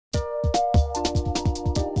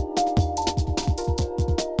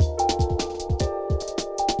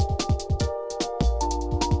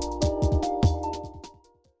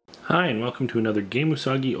Hi and welcome to another Game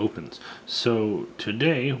Usagi Opens. So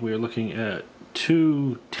today we're looking at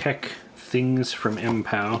two tech things from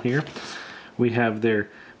MPOW here. We have their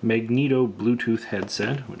Magneto Bluetooth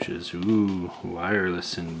headset, which is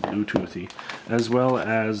wireless and Bluetoothy, as well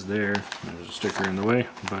as there's a sticker in the way,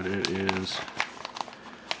 but it is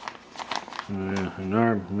an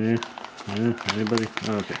arm. Anybody?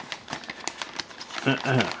 Okay.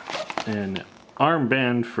 An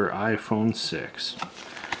armband for iPhone 6.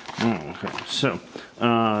 Okay, so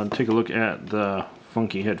take a look at the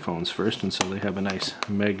funky headphones first, and so they have a nice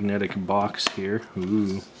magnetic box here.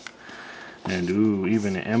 Ooh, and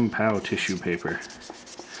even MPOW tissue paper.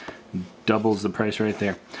 Doubles the price right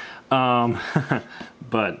there.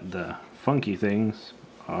 But the funky things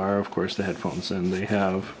are, of course, the headphones, and they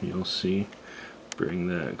have, you'll see, bring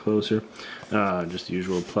that closer, just the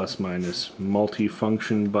usual plus minus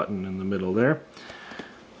multi-function button in the middle there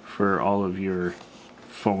for all of your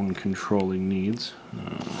phone controlling needs.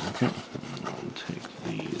 Okay, I'll take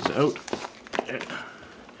these out.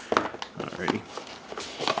 Alrighty.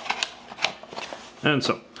 And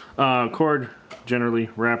so, cord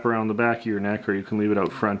generally wrap around the back of your neck, or you can leave it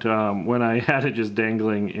out front. When I had it just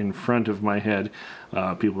dangling in front of my head,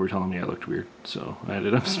 people were telling me I looked weird, so I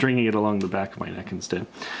ended up stringing it along the back of my neck instead.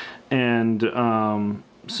 And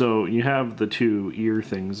so you have the two ear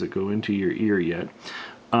things that go into your ear yet.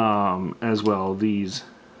 As well, these,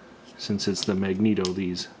 since it's the Magneto,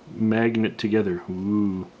 these magnet together.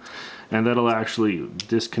 Ooh. And that'll actually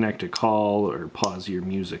disconnect a call or pause your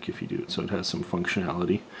music if you do it, so it has some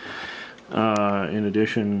functionality. In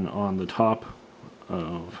addition, on the top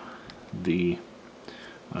of the,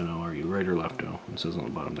 I don't know, are you right or left? Oh, it says on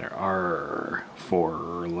the bottom there, R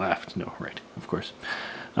for left. No, right, of course.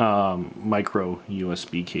 Micro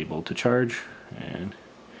USB cable to charge, and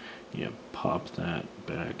yeah, pop that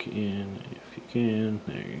back in if you can.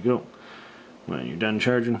 There you go. When you're done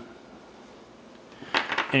charging.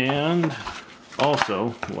 And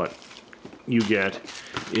also, what you get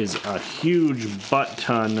is a huge butt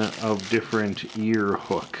ton of different ear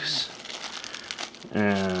hooks.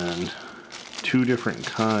 And two different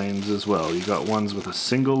kinds as well. You got ones with a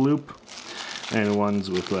single loop and ones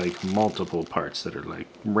with like multiple parts that are like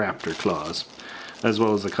raptor claws, as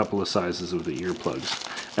well as a couple of sizes of the earplugs.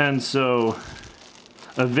 And so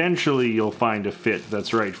eventually you'll find a fit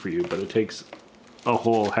that's right for you, but it takes a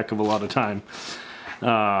whole heck of a lot of time,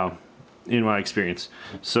 in my experience.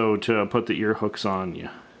 So to put the ear hooks on, you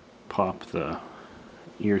pop the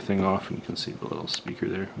ear thing off, and you can see the little speaker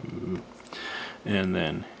there. Ooh. And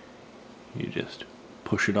then you just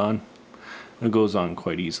push it on. It goes on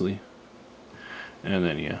quite easily. And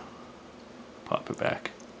then you pop it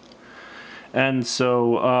back. And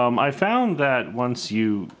so I found that once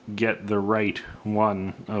you get the right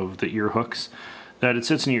one of the ear hooks, that it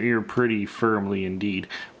sits in your ear pretty firmly indeed.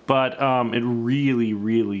 But it really,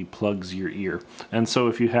 really plugs your ear. And so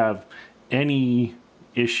if you have any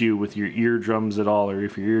issue with your eardrums at all, or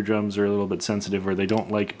if your eardrums are a little bit sensitive, or they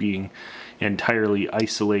don't like being entirely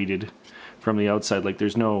isolated from the outside, like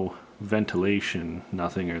there's no ventilation,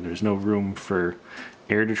 nothing, or there's no room for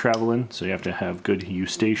air to travel in, so you have to have good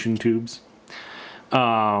eustachian tubes.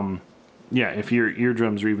 Yeah, if your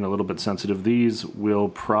eardrums are even a little bit sensitive, these will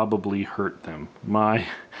probably hurt them. My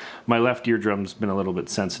left eardrum's been a little bit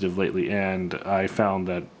sensitive lately, and I found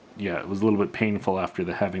that, yeah, it was a little bit painful after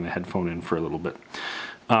having the headphone in for a little bit.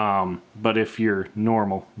 But if you're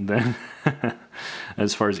normal, then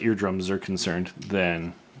as far as eardrums are concerned,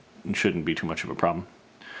 then it shouldn't be too much of a problem.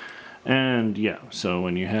 And yeah, so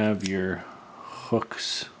when you have your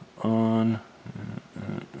hooks on,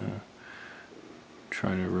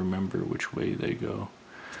 trying to remember which way they go.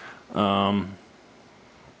 Yeah,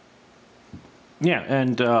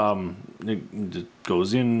 and it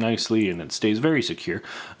goes in nicely, and it stays very secure.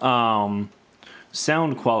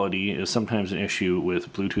 Sound quality is sometimes an issue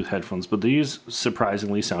with Bluetooth headphones, but these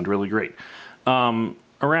surprisingly sound really great.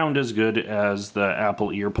 Around as good as the Apple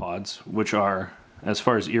EarPods, which are, as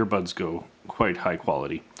far as earbuds go, quite high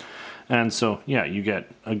quality. And so, yeah, you get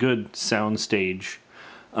a good sound stage.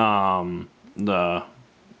 The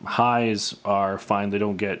highs are fine. They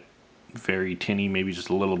don't get very tinny, maybe just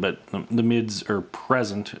a little bit. The mids are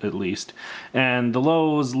present, at least. And the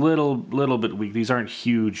lows, little bit weak. These aren't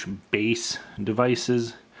huge bass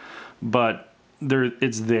devices, but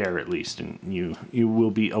it's there at least, and you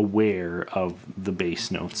will be aware of the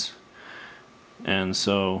bass notes. And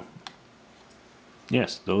so,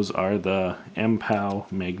 yes, those are the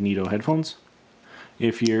MPOW Magneto headphones.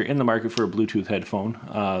 If you're in the market for a Bluetooth headphone,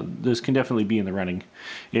 this can definitely be in the running.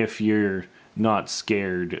 If you're not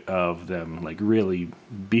scared of them like really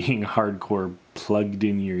being hardcore plugged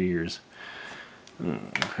in your ears.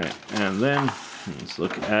 Okay, and then let's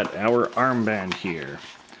look at our armband here.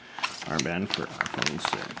 Armband for iPhone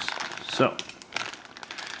 6. So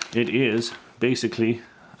it is basically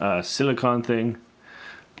a silicone thing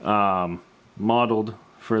modeled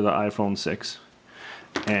for the iPhone 6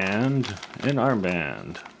 and an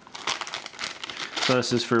armband. So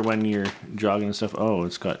this is for when you're jogging and stuff. Oh,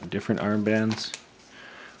 it's got different armbands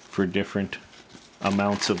for different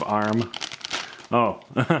amounts of arm. Oh,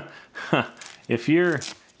 if your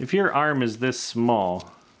arm is this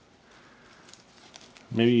small,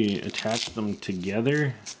 maybe attach them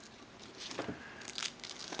together.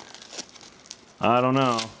 I don't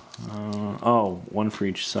know. Oh, one for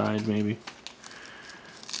each side, maybe.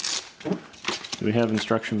 Do we have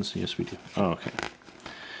instructions? Yes, we do. Oh, okay.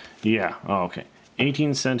 Yeah. Oh, okay.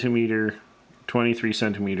 18 centimeter, 23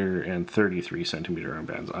 centimeter, and 33 centimeter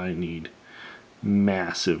armbands. I need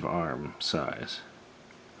massive arm size.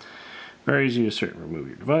 Very easy to insert and remove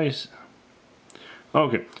your device.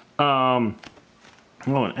 Okay. Oh,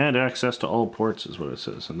 and access to all ports is what it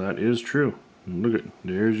says, and that is true. Look at,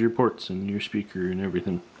 there's your ports and your speaker and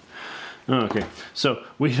everything. Okay, so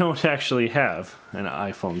we don't actually have an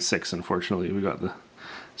iPhone 6, unfortunately. We got the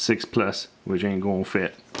 6 Plus, which ain't gonna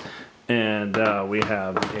fit. And we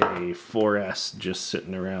have a 4S just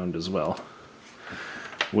sitting around as well,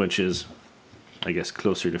 which is, I guess,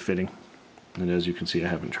 closer to fitting. And as you can see, I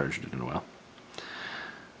haven't charged it in a while.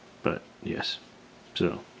 But yes,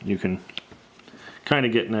 so you can kind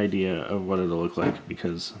of get an idea of what it'll look like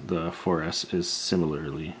because the 4S is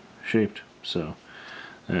similarly shaped. So,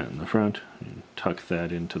 and the front, you tuck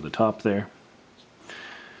that into the top there.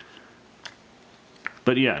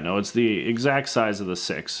 But yeah, no, it's the exact size of the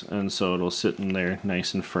 6, and so it'll sit in there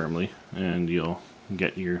nice and firmly, and you'll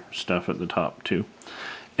get your stuff at the top too.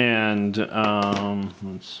 And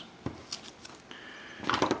let's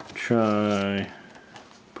try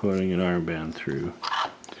putting an armband through.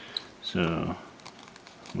 So,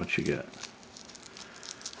 what you got?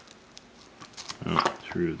 Oh,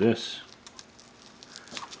 through this.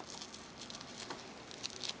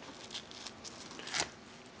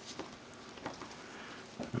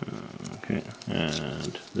 Okay,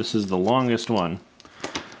 and this is the longest one.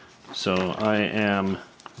 So I am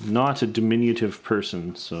not a diminutive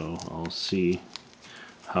person, so I'll see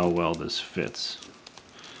how well this fits.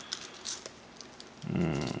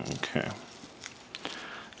 Okay.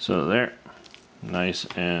 So there. Nice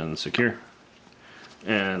and secure.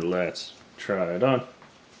 And let's try it on.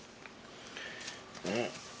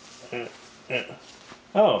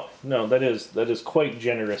 Oh, no, that is quite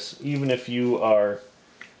generous. Even if you are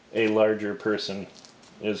a larger person,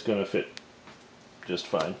 it's going to fit just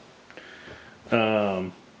fine.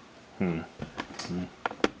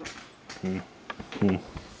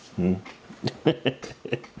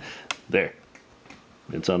 There.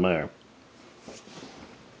 It's on my arm.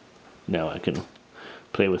 Now I can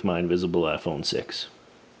play with my invisible iPhone 6.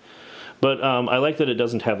 But I like that it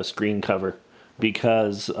doesn't have a screen cover,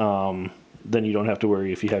 because then you don't have to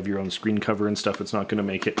worry if you have your own screen cover and stuff. It's not going to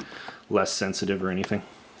make it less sensitive or anything.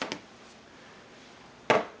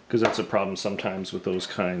 Because that's a problem sometimes with those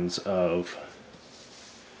kinds of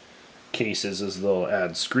cases, is they'll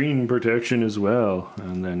add screen protection as well,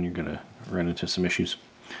 and then you're going to run into some issues.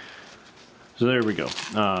 So there we go.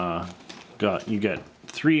 You get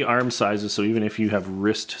 3 arm sizes, so even if you have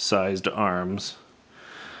wrist-sized arms,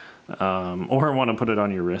 or want to put it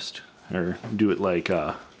on your wrist, or do it like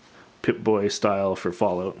Pipboy style for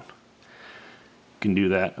Fallout, you can do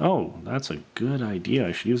that. Oh, that's a good idea.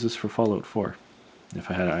 I should use this for Fallout 4 if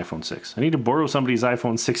I had an iPhone 6. I need to borrow somebody's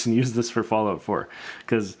iPhone 6 and use this for Fallout 4,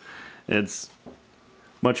 because it's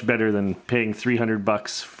much better than paying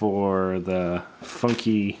 $300 for the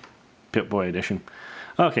funky Pipboy edition.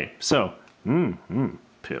 Okay, so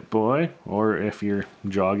Pipboy, or if you're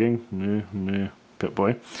jogging,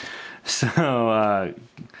 Pipboy. So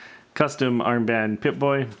custom armband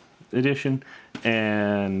Pipboy edition,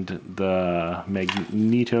 and the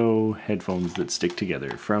Magneto headphones that stick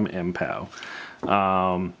together from MPOW.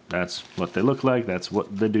 That's what they look like, that's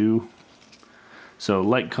what they do. So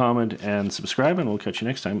like, comment, and subscribe, and we'll catch you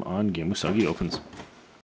next time on Game Usagi Opens.